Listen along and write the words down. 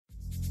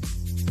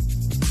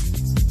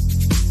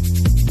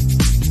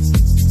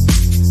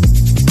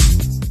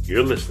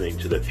You're listening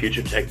to the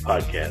Future Tech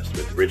Podcast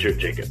with Richard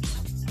Jacobs.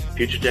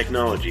 Future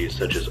technologies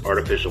such as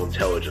artificial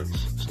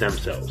intelligence, stem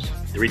cells,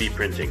 3D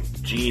printing,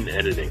 gene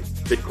editing,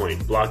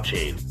 Bitcoin,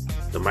 blockchain,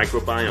 the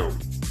microbiome,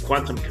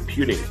 quantum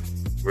computing,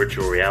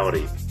 virtual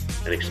reality,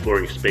 and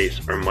exploring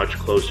space are much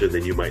closer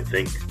than you might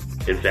think.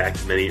 In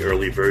fact, many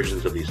early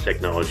versions of these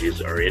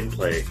technologies are in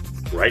play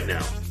right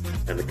now,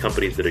 and the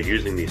companies that are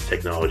using these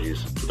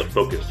technologies are the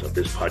focus of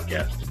this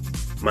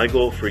podcast. My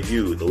goal for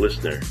you, the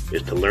listener,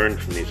 is to learn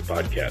from these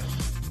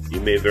podcasts. You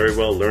may very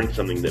well learn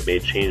something that may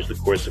change the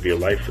course of your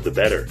life for the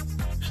better,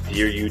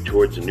 steer you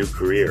towards a new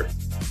career,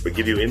 or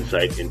give you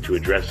insight into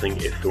addressing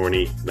a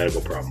thorny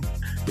medical problem.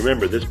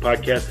 Remember, this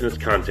podcast and its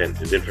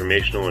content is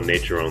informational in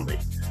nature only.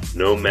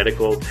 No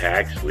medical,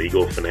 tax,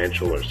 legal,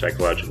 financial, or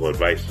psychological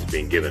advice is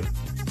being given.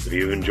 If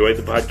you've enjoyed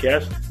the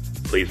podcast,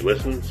 please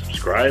listen,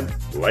 subscribe,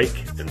 like,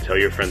 and tell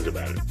your friends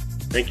about it.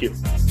 Thank you.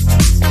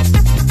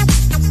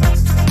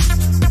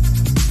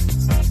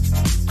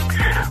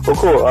 Well,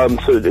 cool.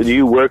 So do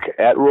you work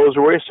at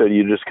Rolls-Royce, or do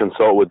you just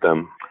consult with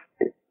them?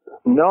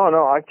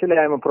 No. Actually,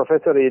 I'm a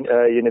professor in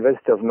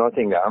University of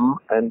Nottingham,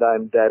 and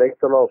I'm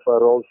director of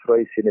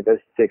Rolls-Royce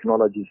University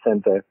Technology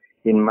Centre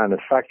in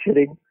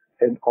manufacturing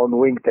and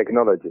on-wing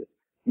technology.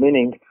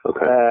 Meaning,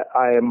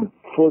 I am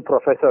full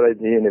professor at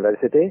the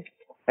university,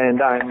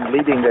 and I'm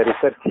leading a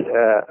research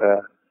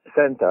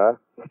center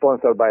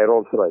sponsored by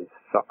Rolls-Royce.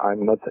 So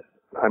I'm not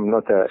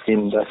an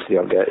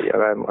industrial guy.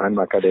 I'm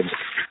academic.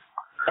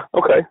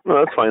 Okay,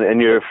 well, that's fine. And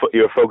your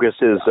focus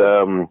is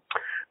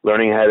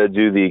learning how to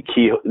do the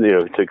key,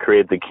 to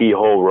create the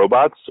keyhole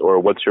robots, or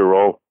what's your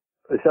role?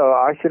 So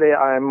actually,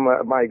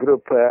 my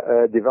group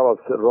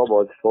develops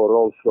robots for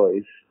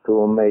Rolls-Royce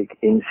to make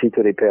in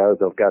situ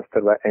repairs of gas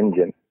turbine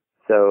engine.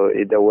 So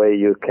in a way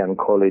you can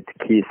call it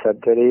key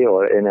surgery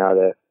or any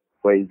other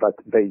way, but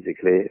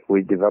basically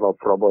we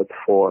develop robots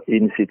for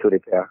in situ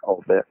repair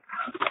of the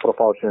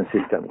propulsion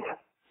systems.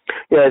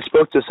 Yeah, I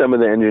spoke to some of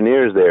the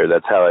engineers there.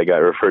 That's how I got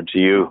referred to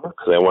you,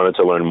 because I wanted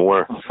to learn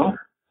more.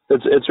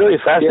 It's really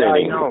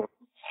fascinating. Yeah, I know.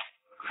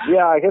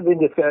 Yeah, I have been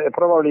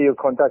probably you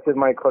contacted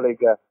my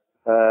colleague,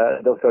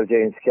 Dr.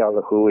 James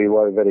Kell, who we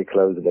work very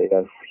closely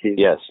as he's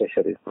a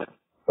specialist.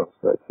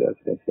 Yes.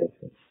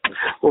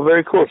 Well,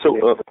 very cool. So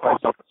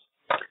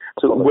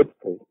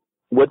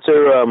what's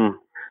your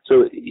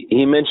So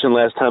he mentioned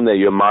last time that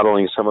you're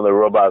modeling some of the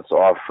robots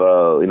off,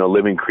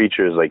 living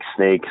creatures like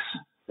snakes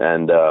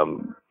and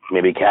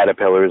maybe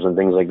caterpillars and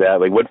things like that.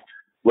 Like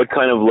what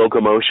kind of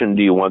locomotion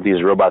do you want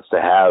these robots to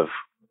have?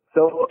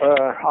 So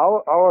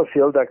our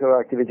field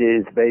activity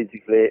is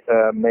basically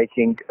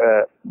making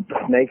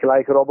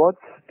snake-like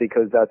robots,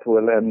 because that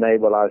will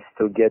enable us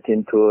to get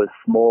into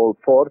small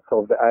ports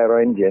of the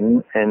aero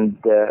engine, and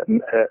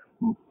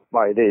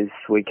by this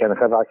we can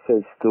have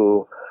access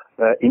to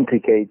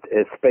intricate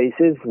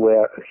spaces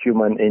where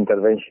human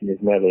intervention is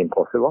nearly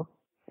impossible.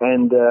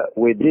 And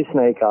with these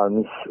snake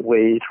arms,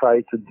 we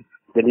try to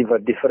deliver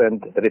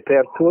different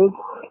repair tools,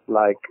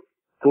 like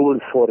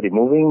tools for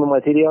removing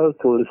material,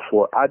 tools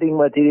for adding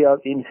material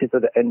into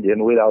the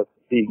engine without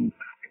being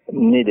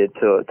needed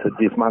to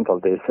dismantle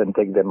this and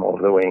take them off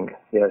the wing.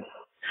 Yes.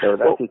 So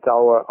that is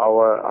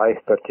our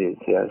expertise.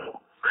 Yes.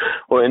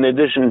 Well, in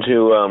addition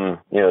to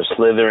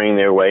slithering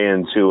their way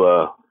into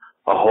a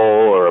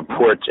hole or a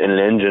port in an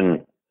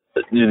engine,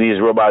 do these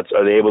robots,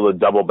 are they able to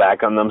double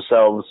back on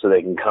themselves so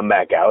they can come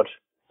back out?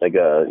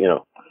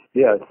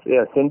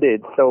 Yes,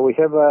 indeed. So we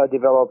have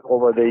developed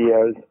over the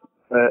years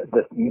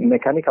the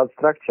mechanical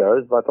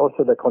structures, but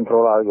also the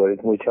control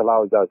algorithm, which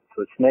allows us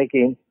to snake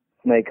in,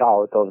 snake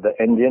out of the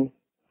engine,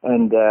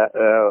 and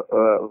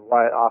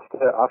while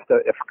after,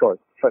 of course,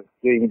 first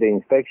doing the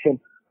inspection,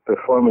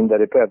 performing the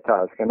repair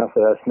task, and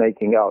after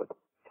snaking out.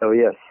 So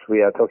yes,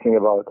 we are talking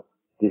about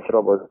these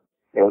robots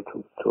able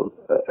to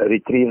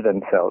retrieve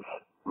themselves.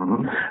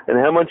 Mm-hmm. And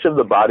how much of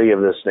the body of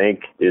the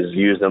snake is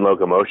used in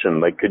locomotion?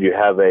 Like, could you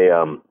have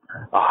a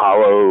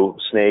hollow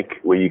snake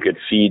where you could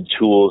feed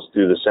tools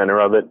through the center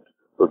of it,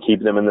 or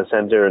keep them in the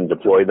center and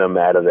deploy them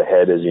out of the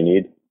head as you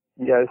need?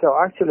 Yeah, so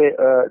actually,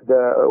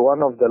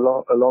 one of the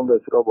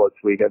longest robots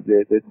we have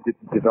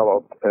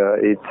developed,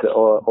 it's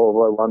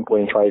over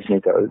 1.5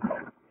 meters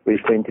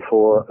with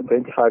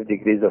 25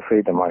 degrees of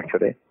freedom,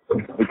 actually,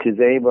 which is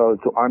able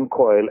to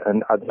uncoil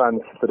and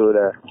advance through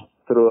a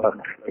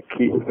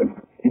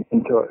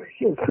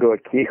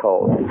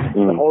keyhole.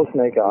 The whole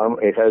snake arm,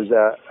 it has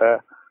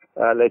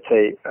let's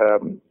say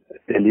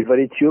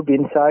delivery tube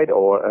inside,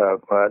 or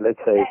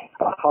let's say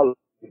a hull.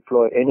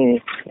 Deploy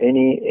any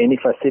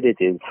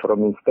facilities,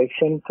 from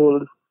inspection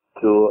tools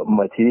to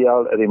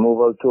material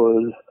removal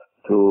tools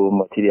to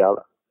material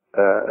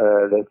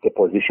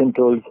deposition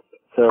tools.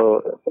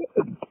 So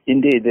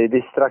indeed,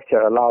 this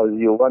structure allows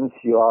you, once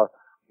you are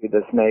with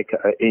a snake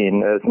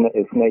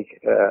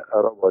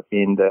robot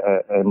in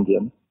the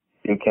engine,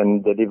 you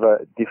can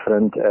deliver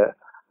different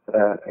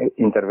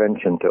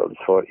intervention tools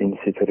for in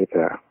situ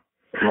repair.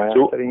 Am I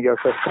answering your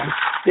question?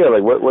 Yeah,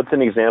 like what's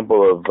an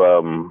example of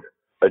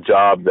a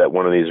job that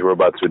one of these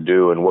robots would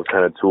do, and what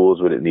kind of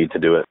tools would it need to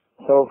do it?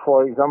 So,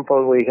 for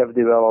example, we have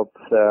developed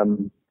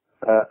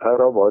a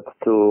robot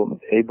to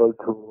able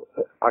to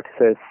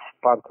access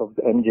part of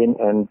the engine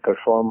and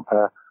perform,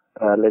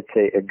 let's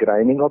say, a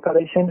grinding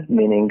operation,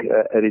 meaning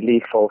a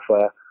relief of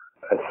a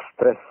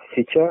stress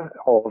feature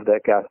of the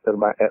gas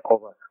turbine,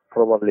 of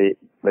probably,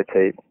 let's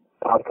say,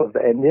 part of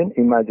the engine.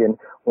 Imagine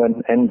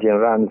when engine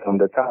runs on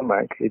the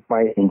tarmac, it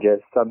might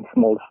ingest some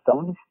small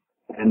stones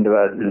and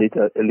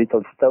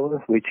little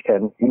stones which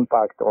can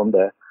impact on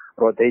the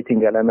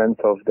rotating element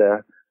of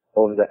the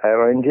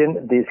aero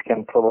engine. This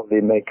can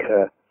probably make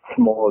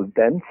small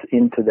dents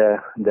into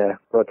the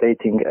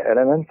rotating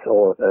elements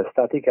or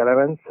static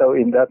elements. So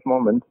in that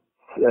moment,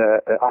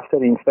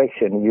 after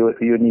inspection,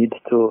 you need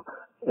to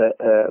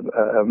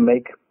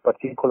make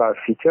particular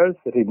features,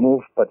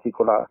 remove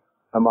particular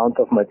amount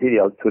of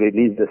material to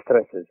release the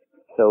stresses.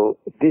 So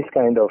this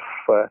kind of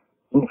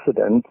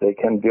incident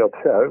can be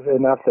observed,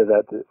 and after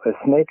that, a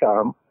snake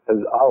arm as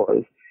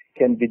ours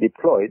can be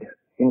deployed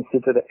into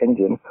the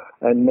engine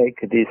and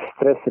make these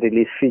stress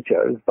relief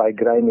features by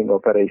grinding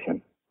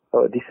operation.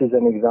 So this is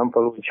an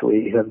example which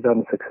we have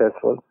done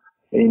successful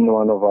in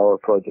one of our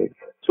projects.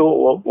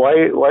 So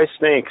why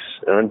snakes?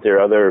 Aren't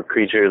there other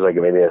creatures like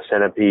maybe a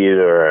centipede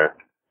or an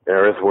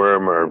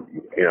earthworm or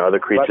other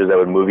creatures that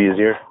would move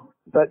easier?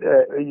 But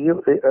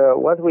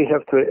what we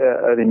have to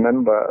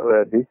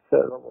remember, this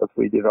what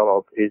we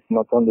develop is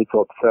not only to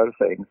observe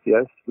things.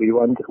 Yes, we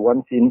want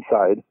once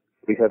inside,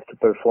 we have to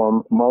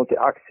perform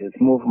multi-axis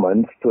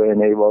movements to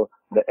enable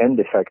the end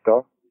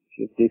effector,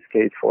 which in this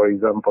case, for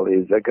example,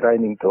 is a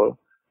grinding tool,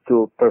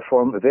 to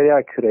perform very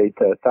accurate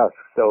tasks.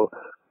 So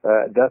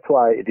that's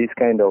why this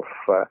kind of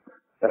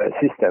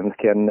systems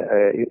can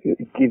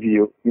give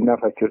you enough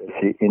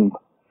accuracy in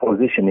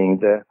positioning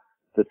the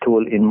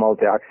tool in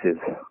multi-axis.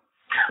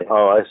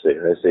 Oh, I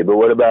see. But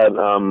what about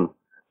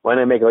why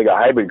not make like a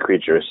hybrid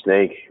creature, a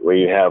snake, where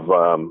you have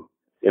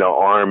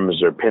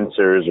arms or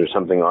pincers or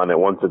something on it?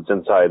 Once it's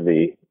inside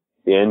the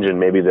engine,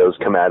 maybe those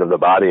come out of the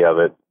body of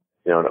it,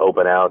 and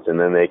open out, and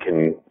then they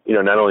can,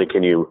 not only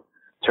can you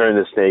turn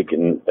the snake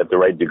at the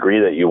right degree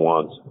that you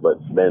want, but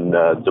then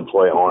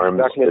deploy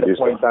arms exactly to do the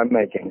point stuff. I'm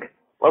making.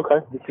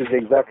 Okay. This is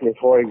exactly,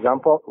 for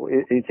example,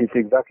 it is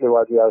exactly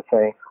what you are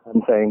saying.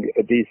 I'm saying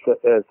these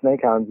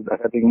snake arms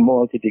having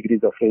multi degrees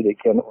of freedom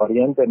can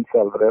orient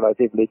themselves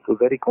relatively to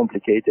very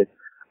complicated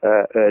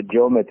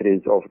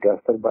geometries of gas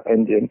turbine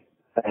engine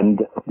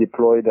and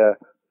deploy the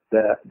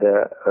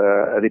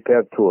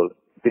repair tool,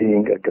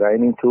 being a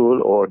grinding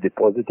tool or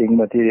depositing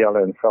material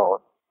and so on.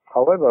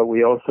 However,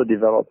 we also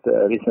developed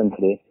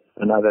recently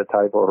another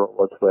type of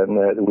robot when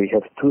we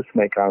have two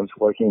snake arms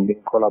working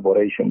in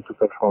collaboration to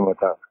perform a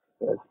task.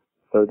 Yes.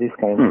 So this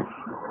kind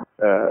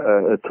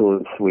of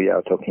tools we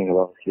are talking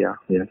about here.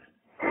 Yes.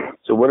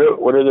 So what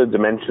are the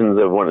dimensions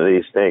of one of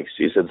these snakes?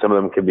 You said some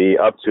of them could be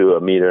up to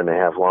 1.5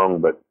 meters long,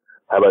 but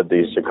how about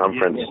the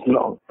circumference?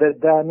 No, the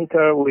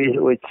diameter we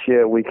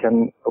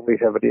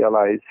have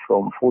realized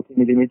from 40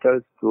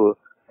 millimeters to,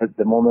 at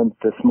the moment,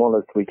 the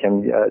smallest we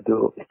can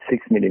do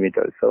 6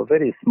 millimeters. So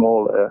very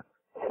small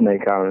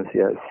snake arms,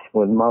 yes,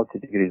 with multi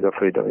degrees of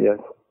freedom, yes.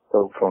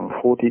 So from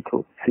 40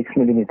 to 6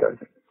 millimeters.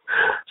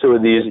 So are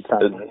these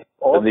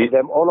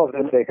all of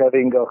them they're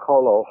having a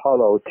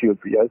hollow tube,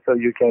 yes. So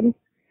you can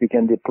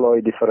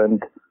deploy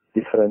different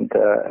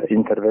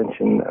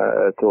intervention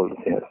tools,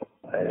 yes.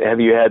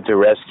 Have you had to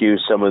rescue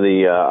some of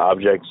the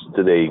objects?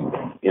 Do they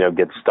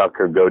get stuck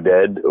or go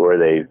dead, or are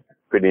they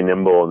pretty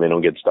nimble and they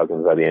don't get stuck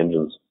inside the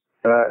engines?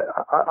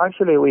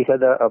 Actually, we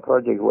had a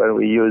project where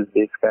we used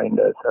this kind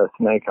of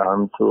snake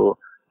arm to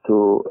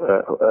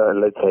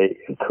let's say,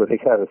 to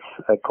rehearse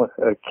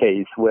a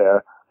case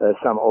where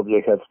some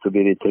object has to be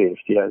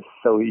retrieved, yes.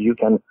 So you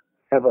can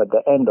have at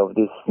the end of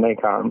these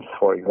snake arms,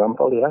 for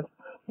example, yes,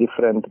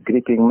 different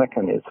gripping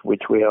mechanisms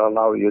which will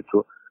allow you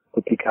to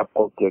pick up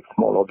objects,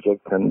 small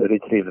objects, and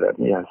retrieve them,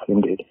 yes,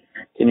 indeed.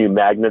 Can you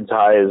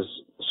magnetize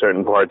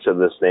certain parts of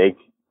the snake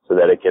so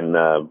that it can,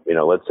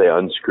 let's say,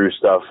 unscrew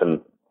stuff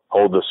and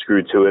hold the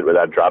screw to it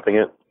without dropping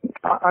it?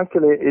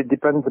 Actually, it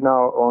depends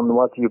now on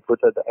what you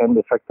put at the end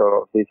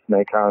effector of this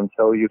snake arm.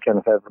 So you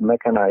can have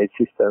mechanized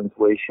systems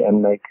which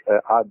can make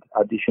add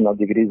additional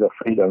degrees of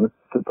freedom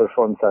to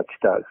perform such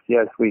tasks.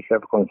 Yes, we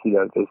have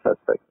considered this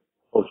aspect,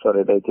 also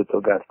related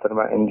to gas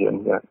turbine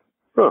engine. Yeah.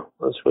 Oh,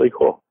 that's really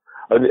cool.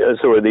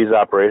 So are these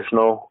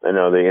operational and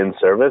are they in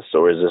service,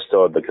 or is this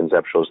still at the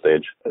conceptual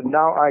stage?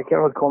 Now I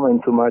cannot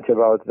comment too much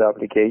about the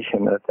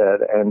application at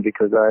that end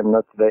because I'm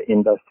not the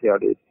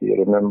industrialist.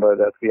 You remember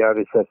that we are a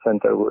research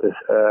center who is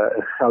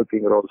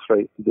helping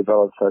Rolls-Royce to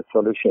develop such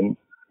solution.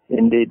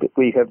 Indeed,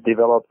 we have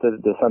developed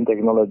some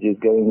technologies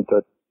going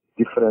to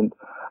different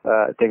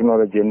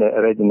technology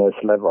readiness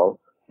level,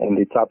 and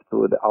it's up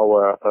to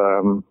our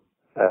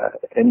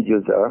end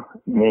user,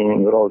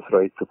 meaning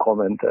Rolls-Royce, to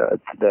comment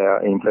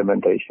their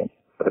implementation.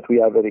 But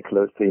we are very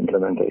close to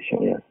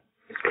implementation, yes.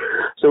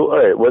 So, all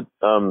right,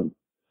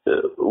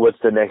 what's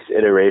the next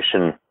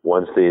iteration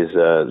once these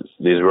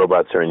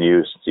robots are in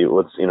use?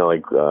 What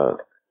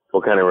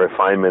kind of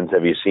refinements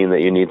have you seen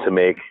that you need to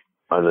make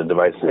on the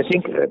devices? I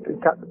think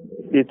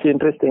It's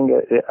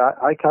interesting.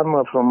 I come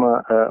from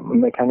a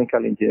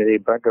mechanical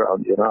engineering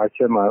background.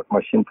 Actually, I'm a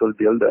machine tool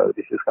builder.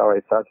 This is how I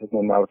started,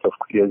 and out of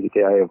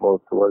curiosity, I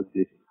evolved towards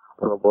this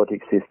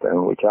robotic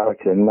system, which are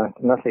actually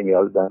nothing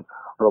else than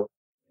robotics,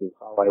 is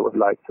how I would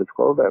like to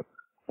call them.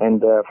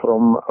 And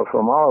from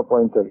our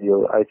point of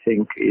view, I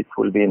think it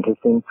will be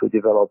interesting to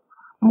develop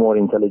more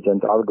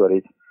intelligent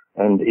algorithms,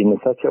 and in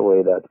such a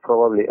way that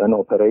probably an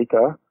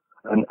operator,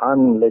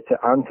 let's say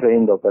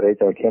untrained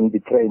operator, can be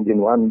trained in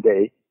one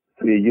day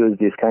to use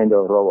this kind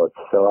of robots.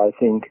 So I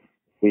think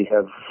we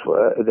have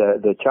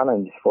the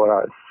challenge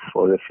for us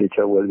for the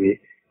future will be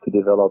to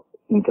develop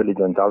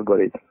intelligent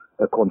algorithms,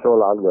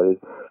 control algorithms,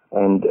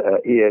 and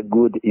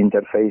good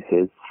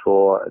interfaces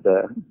for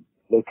the,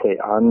 let's say,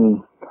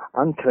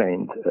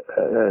 untrained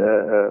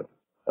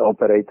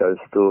operators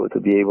to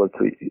be able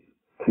to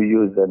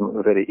use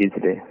them very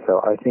easily.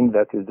 So I think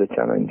that is the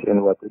challenge,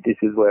 and this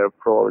is where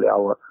probably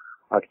our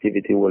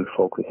activity will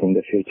focus in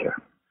the future.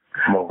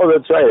 Oh,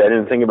 that's right. I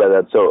didn't think about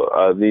that. So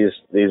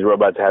these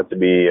robots have to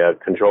be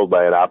controlled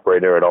by an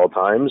operator at all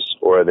times,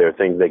 or are there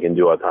things they can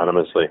do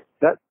autonomously?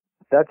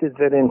 That is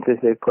very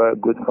interesting.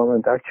 Good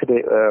comment.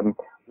 Actually,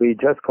 we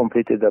just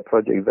completed a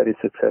project, very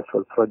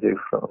successful project.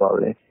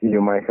 Probably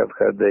you might have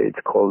heard it. It's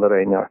called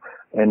Rainer,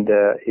 and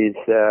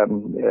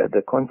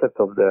the concept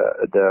of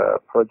the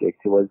project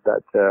was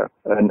that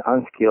an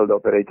unskilled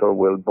operator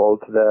will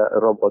bolt the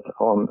robot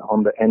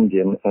on the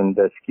engine, and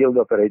the skilled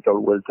operator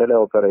will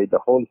teleoperate the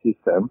whole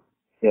system,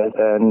 yes,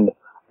 and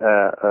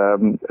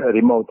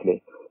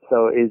remotely.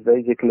 So it's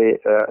basically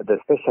the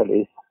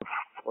specialist,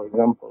 for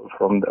example,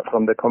 from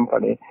the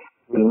company,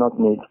 will not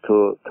need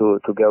to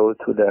go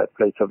to the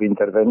place of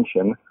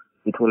intervention.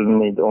 It will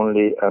need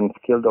only a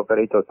skilled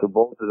operator to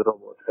bolt the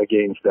robot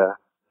against the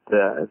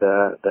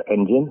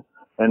engine,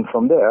 and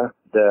from there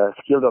the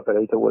skilled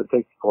operator will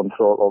take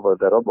control over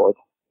the robot,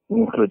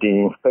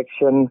 including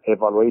inspection,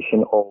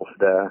 evaluation of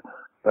the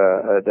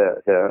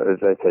as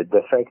I said,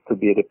 defect to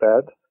be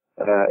repaired,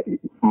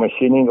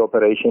 machining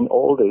operation.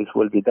 All this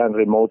will be done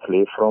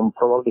remotely from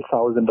probably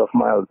thousands of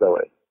miles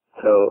away.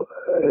 So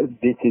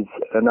this is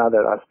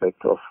another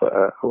aspect of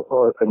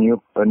a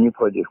new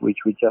project which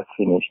we just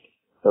finished.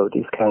 So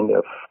this kind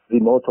of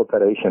remote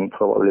operation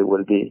probably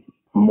will be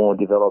more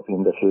developed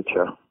in the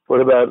future.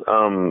 What about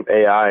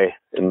AI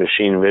and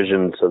machine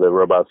vision, so the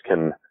robots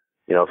can,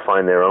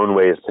 find their own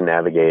ways to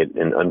navigate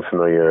in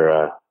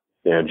unfamiliar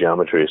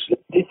geometries?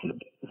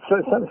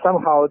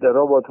 Somehow the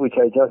robot which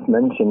I just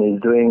mentioned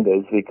is doing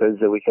this, because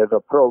we have a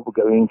probe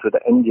going to the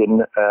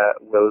engine,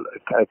 will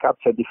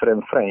capture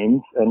different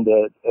frames and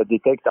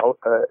detect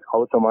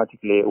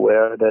automatically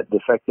where the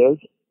defect is.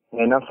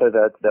 And after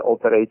that, the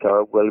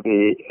operator will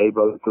be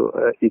able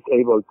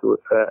to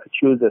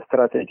choose a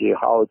strategy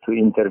how to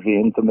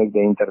intervene to make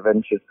the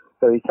intervention.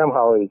 So it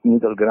somehow is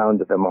middle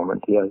ground at the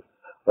moment, yes.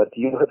 But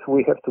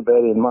we have to bear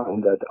in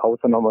mind that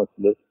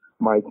autonomously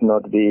might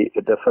not be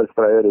the first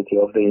priority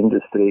of the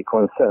industry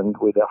concerned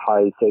with a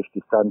high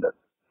safety standard.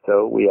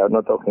 So we are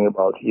not talking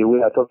about here.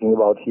 We are talking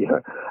about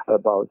here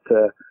about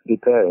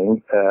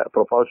repairing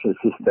propulsion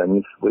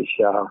systems which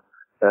are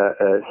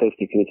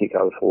safety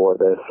critical for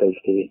the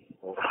safety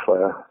of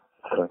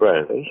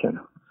transportation.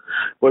 Right.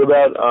 What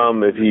about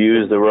if you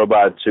use the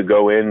robot to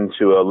go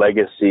into a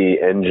legacy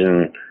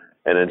engine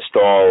and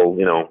install,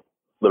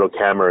 little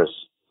cameras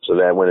so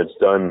that when it's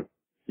done,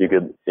 you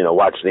could,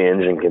 watch the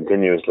engine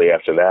continuously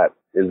after that?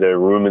 Is there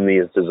room in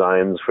these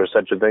designs for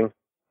such a thing?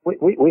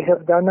 We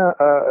have done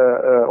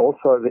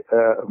also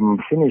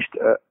finished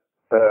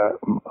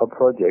a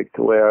project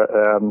where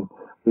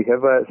we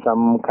have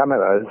some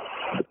cameras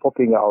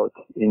popping out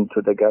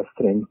into the gas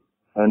stream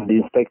and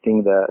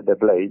inspecting the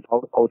blade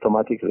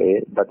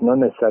automatically, but not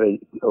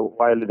necessarily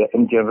while the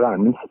engine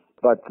runs,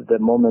 but the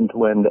moment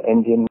when the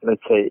engine,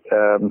 let's say,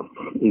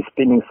 is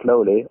spinning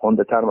slowly on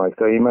the tarmac.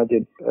 So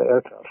imagine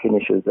aircraft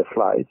finishes the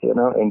flight,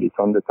 and it's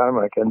on the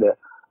tarmac and the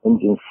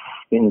engine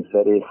spins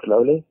very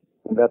slowly.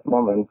 In that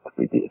moment,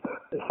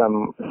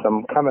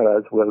 some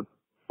cameras will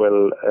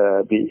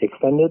be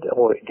extended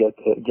or get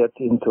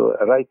into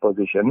a right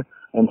position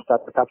and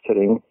start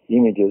capturing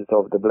images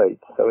of the blade.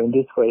 So in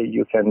this way,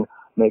 you can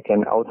make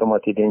an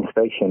automated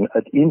inspection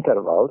at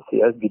intervals,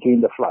 yes,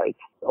 between the flights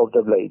of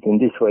the blade. In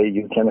this way,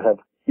 you can have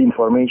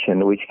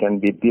information which can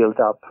be built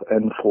up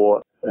and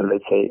for,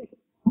 let's say,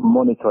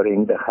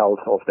 monitoring the health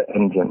of the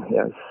engine.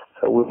 Yes.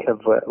 So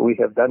we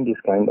have done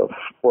this kind of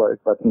work,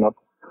 but not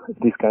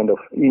this kind of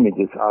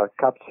images are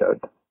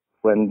captured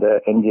when the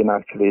engine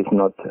actually is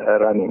not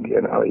running.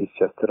 It's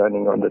just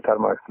running on the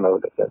tarmac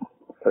slowly.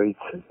 So it's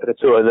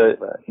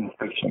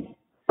inspection.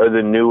 Are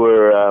the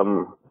newer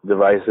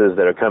devices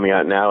that are coming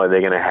out now, are they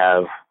going to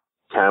have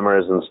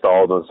cameras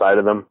installed inside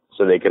of them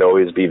so they could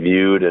always be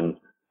viewed and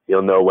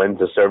you'll know when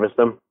to service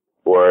them?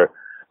 Or,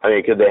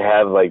 could they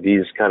have like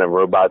these kind of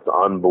robots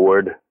on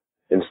board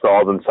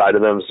installed inside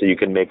of them so you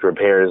can make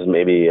repairs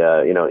maybe,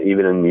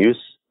 even in use?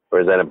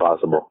 Or is that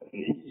impossible?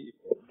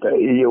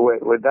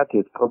 That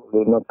is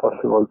probably not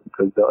possible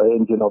because the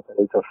engine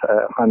operates of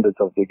hundreds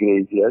of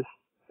degrees, yes.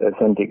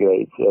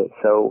 centigrade.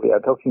 So we are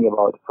talking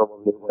about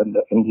probably when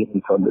the engine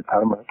is on the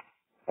tarmac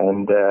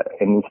and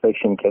an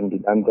inspection can be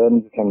done,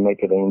 then you can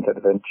make an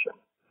intervention.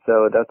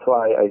 So that's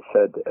why I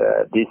said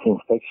this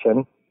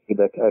inspection with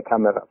a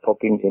camera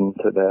popping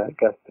into the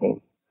gas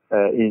stream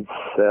is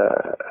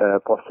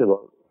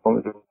possible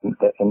when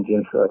the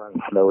engines run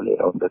slowly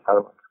on the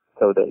tarmac.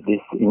 So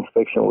this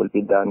inspection will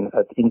be done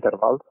at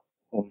intervals,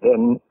 and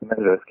then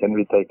measures can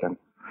be taken.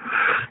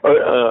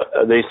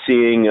 Are they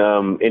seeing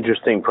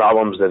interesting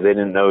problems that they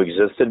didn't know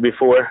existed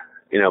before,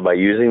 by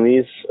using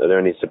these? Are there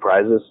any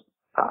surprises?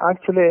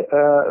 Actually,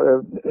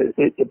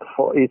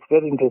 it's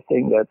very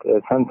interesting that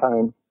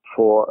sometimes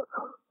for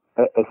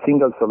a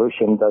single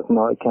solution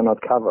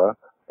cannot cover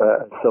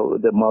so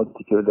the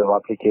multitude of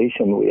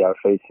applications we are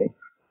facing.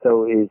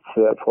 So it's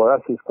for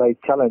us it's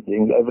quite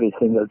challenging every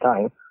single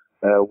time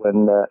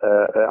when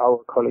our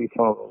colleagues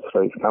from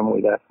Rolls-Royce come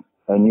with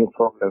a new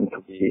problem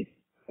to be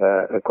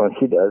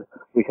considered.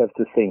 We have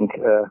to think,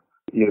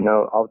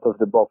 out of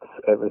the box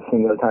every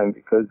single time,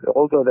 because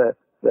although the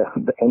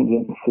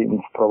engine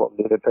seems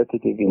probably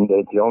repetitive in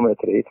the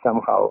geometry,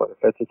 somehow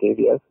repetitive,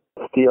 yes,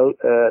 still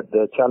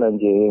the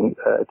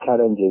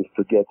challenges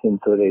to get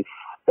into these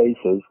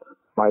spaces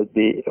might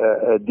be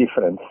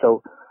different.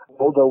 So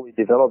although we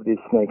develop these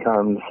snake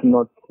arms,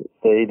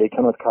 they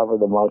cannot cover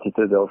the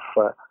multitude of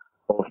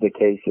the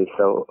cases.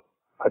 So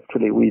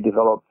actually we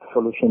develop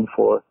solutions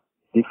for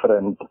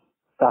different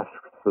tasks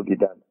to be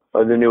done.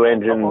 Are the new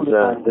engines?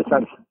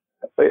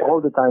 All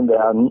the time there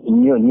are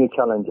new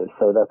challenges.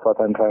 So that's what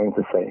I'm trying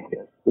to say.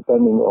 Yes.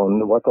 Depending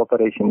on what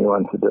operation you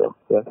want to do.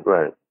 Yes.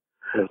 Right.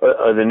 Yes.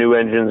 Are the new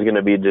engines going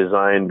to be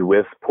designed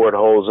with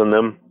portholes in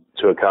them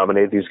to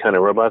accommodate these kind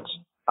of robots?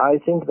 I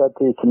think that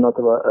it's not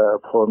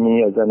for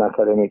me as an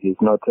academic.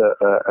 It's not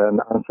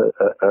an answer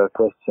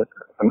question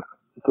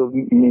to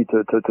me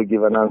to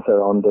give an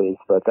answer on this.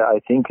 But I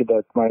think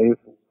that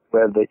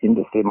where the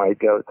industry might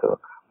go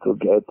to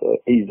get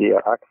easier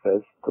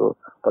access to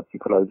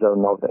particular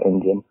zone of the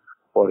engine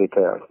for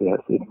repairs. Yes,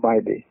 it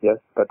might be. Yes,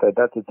 but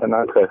that is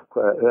another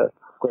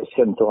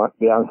question to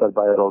be answered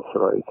by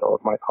Rolls-Royce or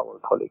our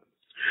colleagues.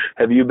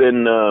 Have you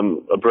been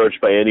approached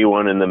by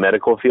anyone in the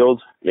medical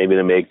field, maybe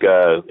to make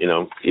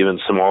even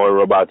smaller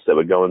robots that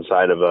would go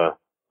inside of a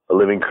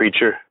living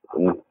creature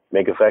and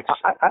make effects?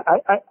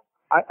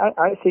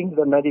 I think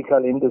the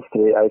medical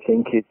industry, I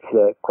think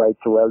it's quite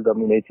well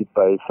dominated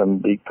by some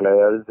big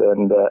players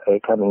and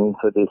coming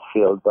into this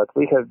field. But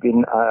we have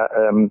been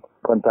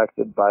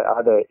contacted by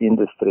other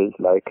industries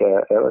like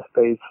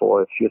aerospace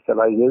for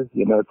fuselages,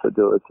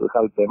 to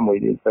help them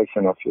with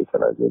inspection of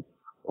fuselages,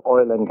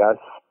 oil and gas,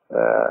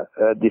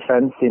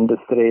 defense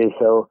industry.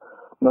 So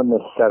not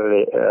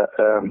necessarily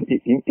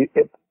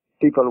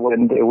people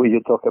when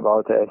you talk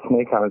about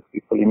snake arms,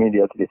 people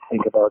immediately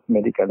think about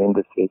medical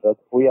industry. But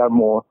we are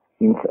more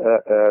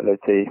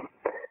let's say,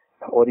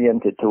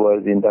 oriented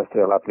towards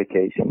industrial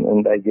application,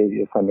 and I gave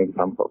you some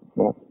examples.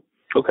 Yeah.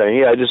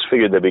 Okay, I just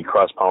figured there'd be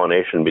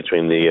cross-pollination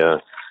between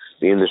the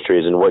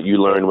industries, and what you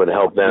learned would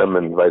help them,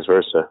 and vice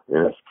versa.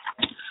 Yeah.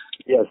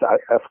 Yes,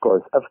 of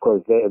course.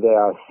 There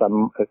are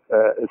some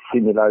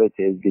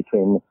similarities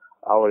between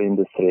our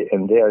industry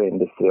and their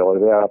industry or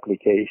their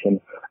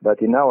application,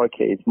 but in our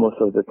case,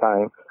 most of the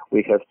time,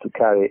 we have to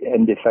carry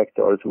end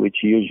effectors, which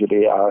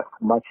usually are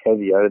much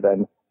heavier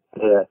than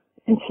the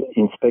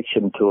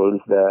inspection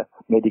tools the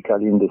medical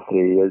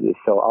industry uses.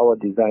 So our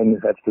design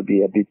has to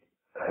be a bit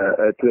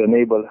to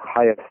enable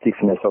higher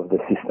stiffness of the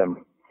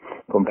system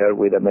compared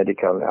with a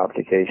medical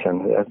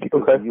application.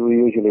 Because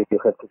you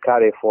have to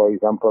carry, for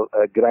example,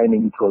 a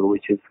grinding tool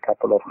which is a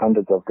couple of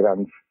hundreds of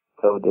grams.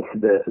 So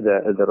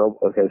the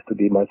robot has to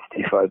be much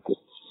stiffer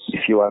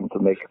if you want to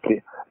make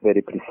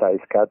very precise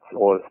cuts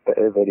or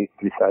very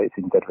precise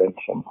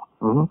intervention.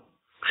 Mm-hmm.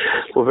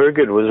 Well, very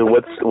good.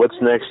 What's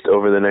next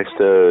over the next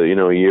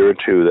year or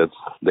two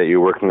that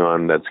you're working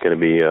on that's going to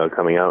be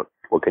coming out?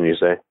 What can you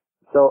say?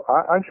 So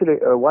actually,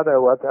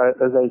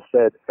 as I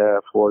said,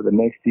 for the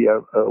next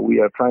year,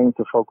 we are trying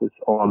to focus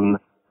on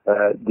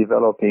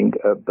developing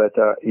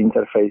better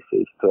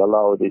interfaces to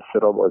allow these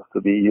robots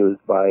to be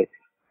used by,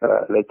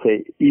 let's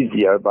say,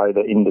 easier by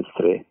the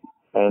industry.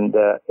 And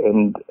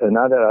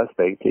another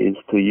aspect is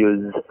to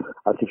use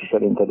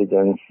artificial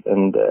intelligence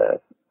and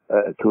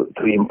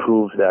to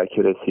improve the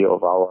accuracy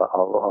of our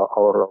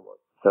robots.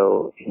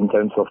 So in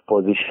terms of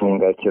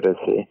positioning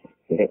accuracy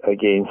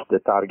against the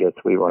target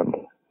we want.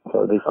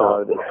 So these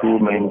are the two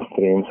main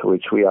streams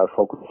which we are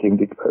focusing.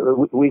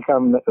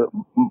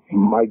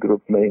 My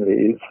group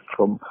mainly is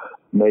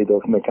made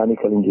of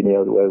mechanical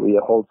engineers, where we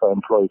also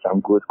employ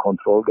some good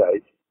control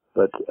guys.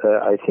 But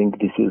I think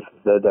this is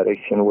the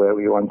direction where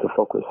we want to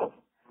focus.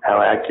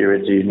 How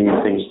accurate do you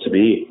need things to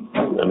be?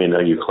 I mean,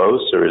 are you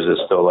close, or is it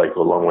still like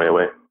a long way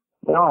away?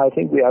 No, I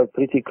think we are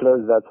pretty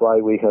close. That's why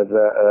we have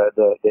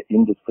the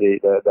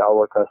industry,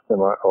 our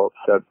customer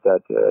observed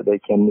that they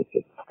can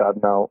start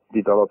now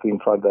developing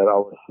further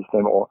our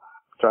system or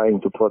trying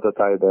to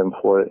prototype them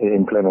for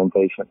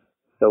implementation.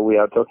 So we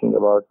are talking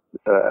about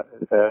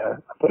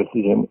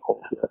precision of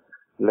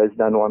less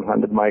than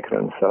 100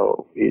 microns.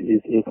 So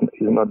it's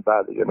not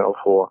bad,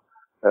 for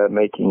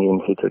making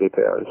in-situ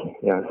repairs.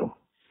 Yes.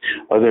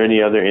 Are there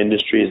any other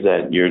industries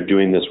that you're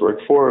doing this work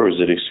for, or is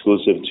it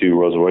exclusive to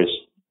Rolls-Royce?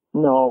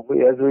 No,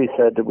 as we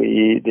said,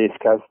 we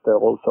discussed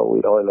also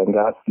with oil and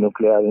gas,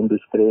 nuclear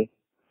industry,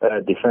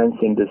 defense.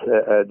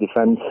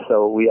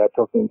 So we are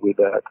talking with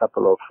a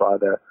couple of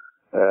other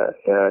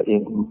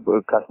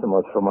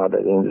customers from other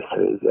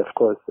industries, of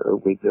course,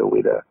 with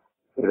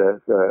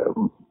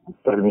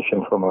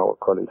permission from our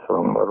colleagues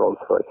from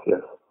Rolls-Royce.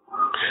 Yes.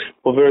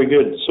 Well, very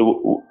good.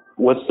 So,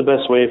 what's the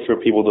best way for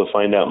people to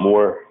find out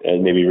more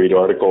and maybe read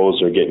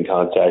articles or get in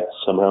contact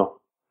somehow?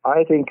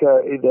 I think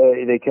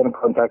they can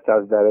contact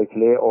us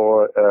directly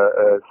or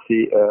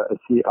see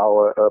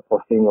our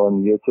posting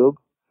on YouTube,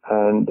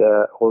 and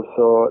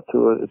also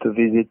to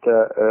visit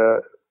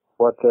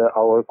what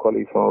our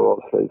colleagues from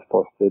Rolls-Royce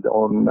posted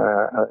on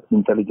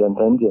Intelligent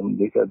Engine,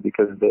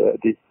 because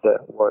this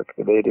work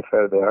they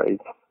refer there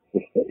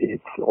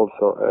it's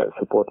also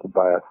supported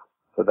by us.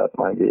 So that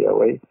might be a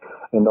way.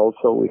 And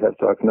also we have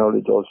to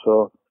acknowledge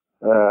also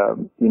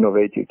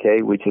Innovate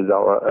UK, which is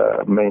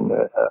our main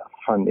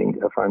funding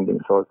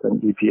source,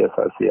 and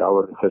EPSRC,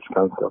 our research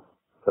council.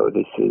 So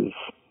this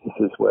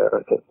is where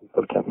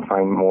people can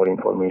find more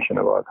information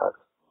about us.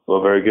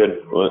 Well, very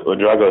good. Well,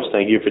 Dragos,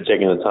 thank you for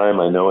taking the time.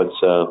 I know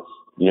it's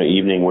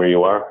evening where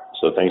you are,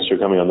 so thanks for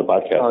coming on the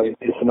podcast. Oh,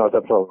 it's not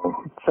a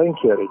problem. Thank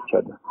you,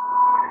 Richard.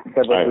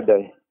 Have a good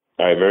day.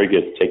 All right, very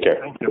good. Take care.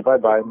 Thank you.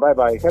 Bye-bye.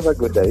 Bye-bye. Have a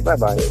good day.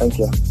 Bye-bye. Thank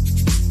you.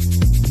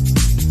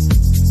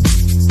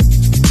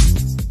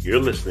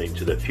 You're listening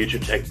to the Future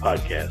Tech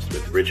Podcast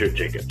with Richard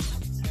Jacobs.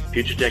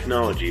 Future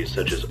technologies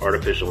such as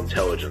artificial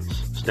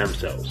intelligence, stem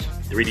cells,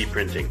 3D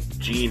printing,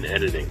 gene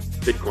editing,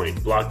 Bitcoin,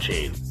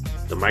 blockchain,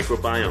 the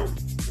microbiome,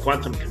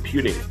 quantum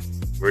computing,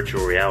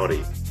 virtual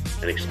reality,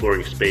 and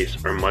exploring space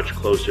are much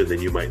closer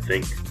than you might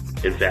think.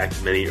 In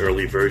fact, many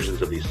early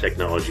versions of these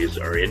technologies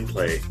are in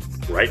play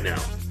right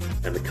now,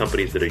 and the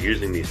companies that are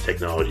using these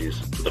technologies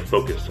are the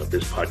focus of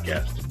this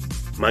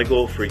podcast. My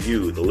goal for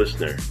you, the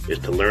listener, is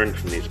to learn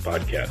from these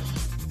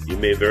podcasts. You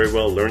may very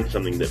well learn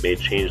something that may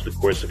change the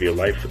course of your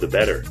life for the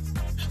better,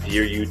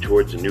 steer you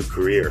towards a new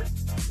career,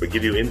 or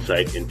give you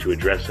insight into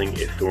addressing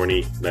a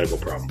thorny medical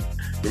problem.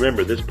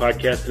 Remember, this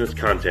podcast and its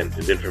content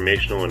is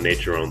informational in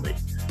nature only.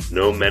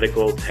 No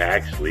medical,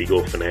 tax,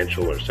 legal,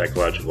 financial, or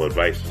psychological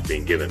advice is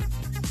being given.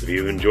 If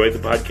you've enjoyed the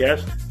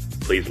podcast,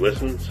 please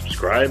listen,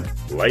 subscribe,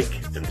 like,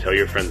 and tell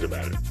your friends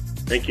about it.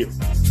 Thank you.